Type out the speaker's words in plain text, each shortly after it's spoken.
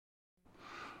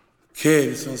Okay,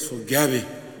 this one's for Gabby.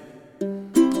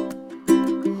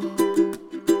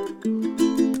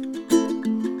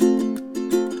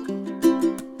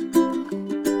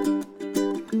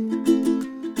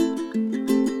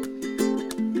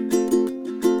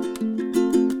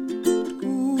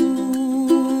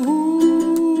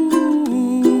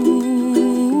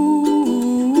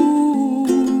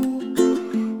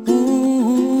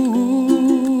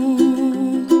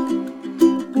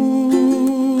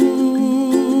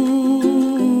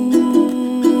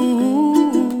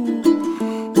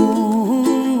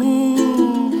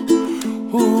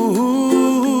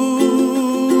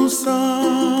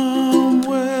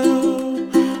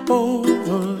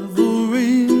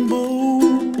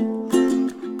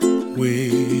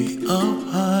 Way up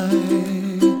high,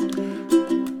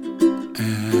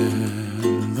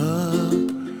 and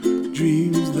the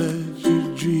dreams that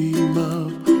you dream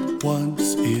of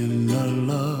once in a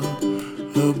lullaby.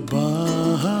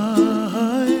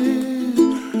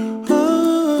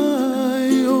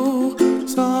 Oh,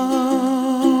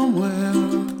 somewhere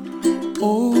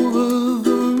over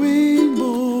the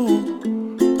rainbow,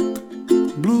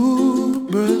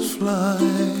 bluebirds fly.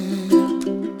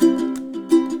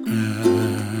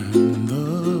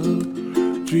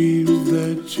 Dreams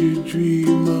that you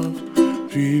dream of,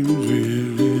 dreams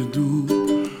really do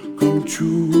come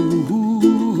true.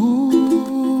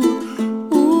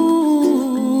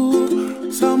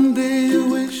 Ooh, someday you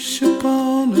wish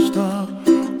upon a star,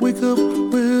 wake up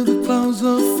where the clouds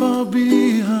are far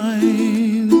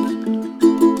behind.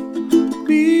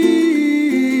 Be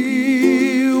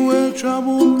where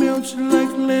trouble melts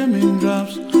like lemon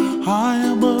drops, high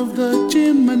above the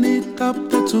chimney top.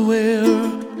 That's where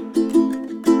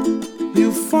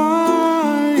you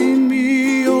find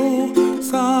me, oh,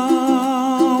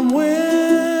 somewhere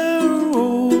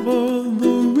over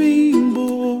the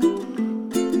rainbow,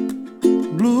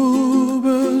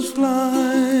 bluebirds fly,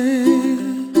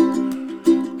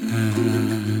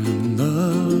 and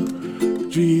the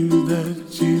dreams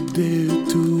that you dare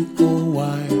to, oh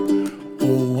why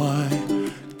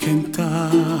can't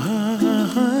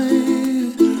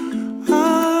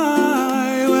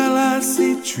well, I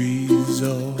see trees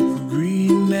of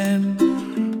green and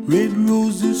red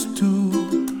roses too.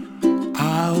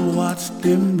 I watch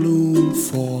them bloom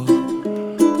for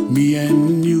me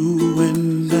and you,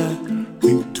 and I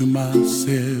think to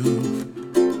myself,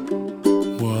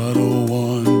 what a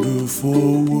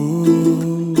wonderful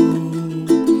world.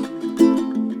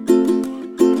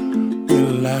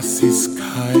 Well, I see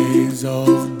skies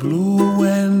of blue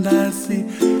and I see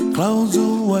clouds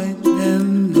of white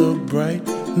and the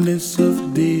brightness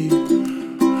of day.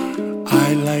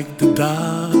 I like the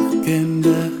dark and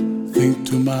I think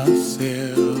to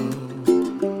myself,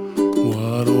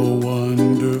 what a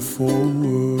wonderful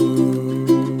world.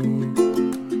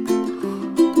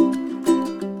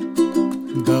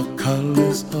 The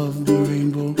colors of the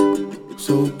rainbow,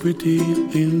 so pretty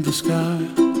in the sky,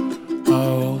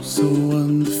 are also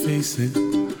on the faces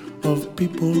of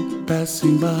people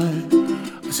passing by.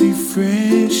 I see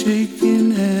friends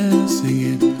shaking hands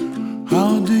singing,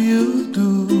 how do you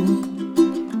do?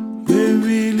 They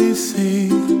really say,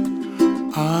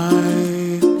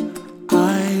 I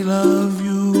love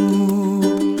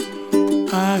you.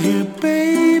 I hear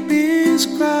babies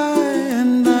cry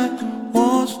and I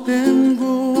watch them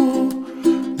grow.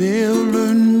 They'll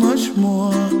learn much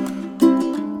more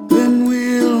than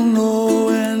we'll know,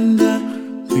 and I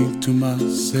think to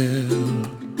myself,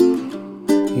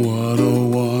 what a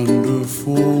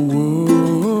wonderful world.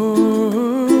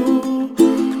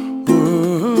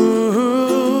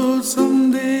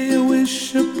 Someday I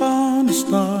wish upon a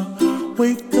star,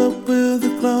 wake up where the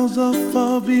clouds are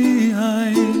far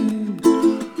behind.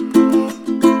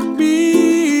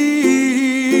 Be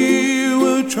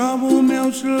where trouble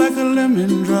melts like a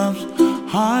lemon drops,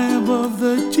 high above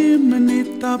the chimney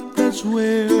top. That's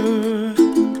where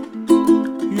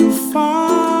you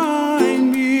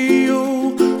find me,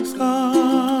 oh,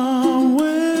 somewhere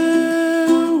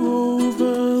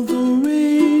over the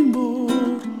rainbow,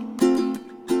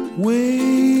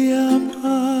 way up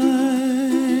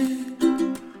high,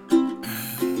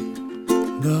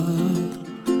 and the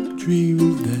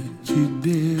dreams that you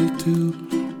did